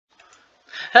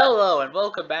Hello and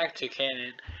welcome back to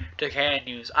Canon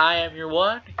News. I am your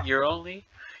one, your only,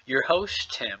 your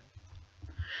host, Tim.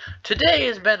 Today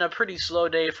has been a pretty slow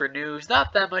day for news,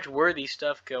 not that much worthy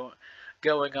stuff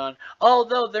going on,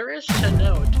 although there is to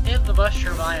note, in the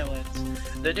Mushroom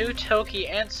Islands, the new Toki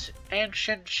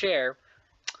ancient share,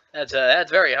 that's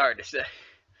very hard to say,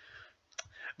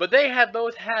 but they have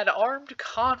both had armed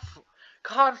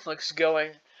conflicts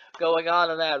going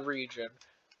on in that region.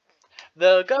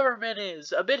 The government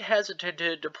is a bit hesitant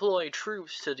to deploy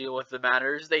troops to deal with the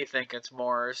matters. They think it's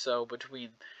more so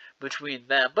between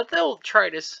them, but they'll try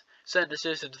to send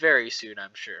assistance very soon,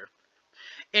 I'm sure.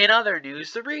 In other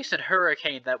news, the recent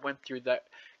hurricane that went through the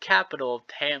capital of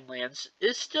Tanlands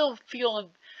is still feeling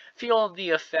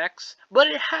the effects, but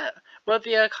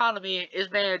the economy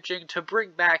is managing to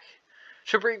bring back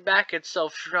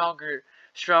itself stronger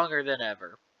than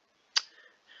ever.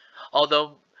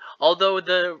 Although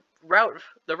the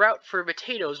route for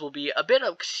potatoes will be a bit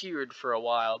obscured for a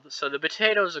while, so the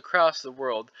potatoes across the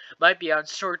world might be on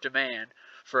short demand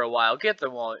for a while. Get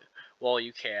them while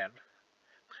you can.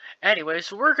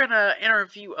 Anyways, we're gonna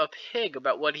interview a pig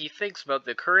about what he thinks about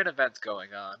the current events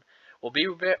going on. We'll be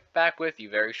back with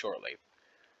you very shortly.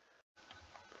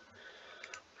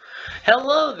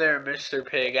 Hello there, Mr.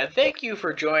 Pig, and thank you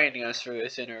for joining us for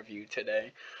this interview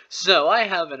today. So, I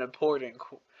have an important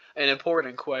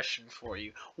question for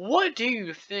you. What do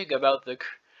you think about the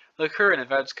current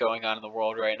events going on in the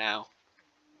world right now?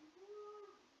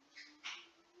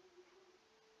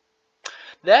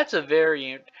 That's a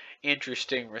very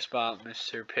interesting response,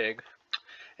 Mr. Pig.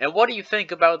 And what do you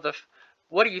think about the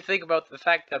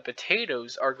fact that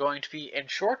potatoes are going to be in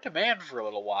short demand for a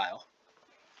little while?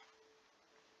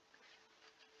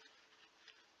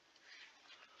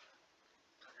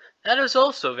 That is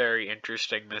also very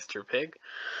interesting, Mr. Pig.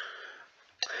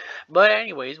 But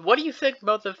anyways, what do you think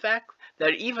about the fact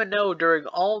that even though during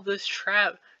all this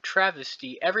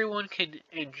travesty, everyone can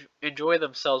enjoy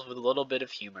themselves with a little bit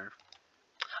of humor?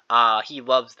 Ah, he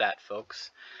loves that,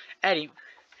 folks.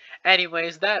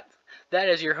 Anyways, that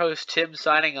is your host Tim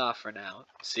signing off for now.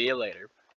 See you later.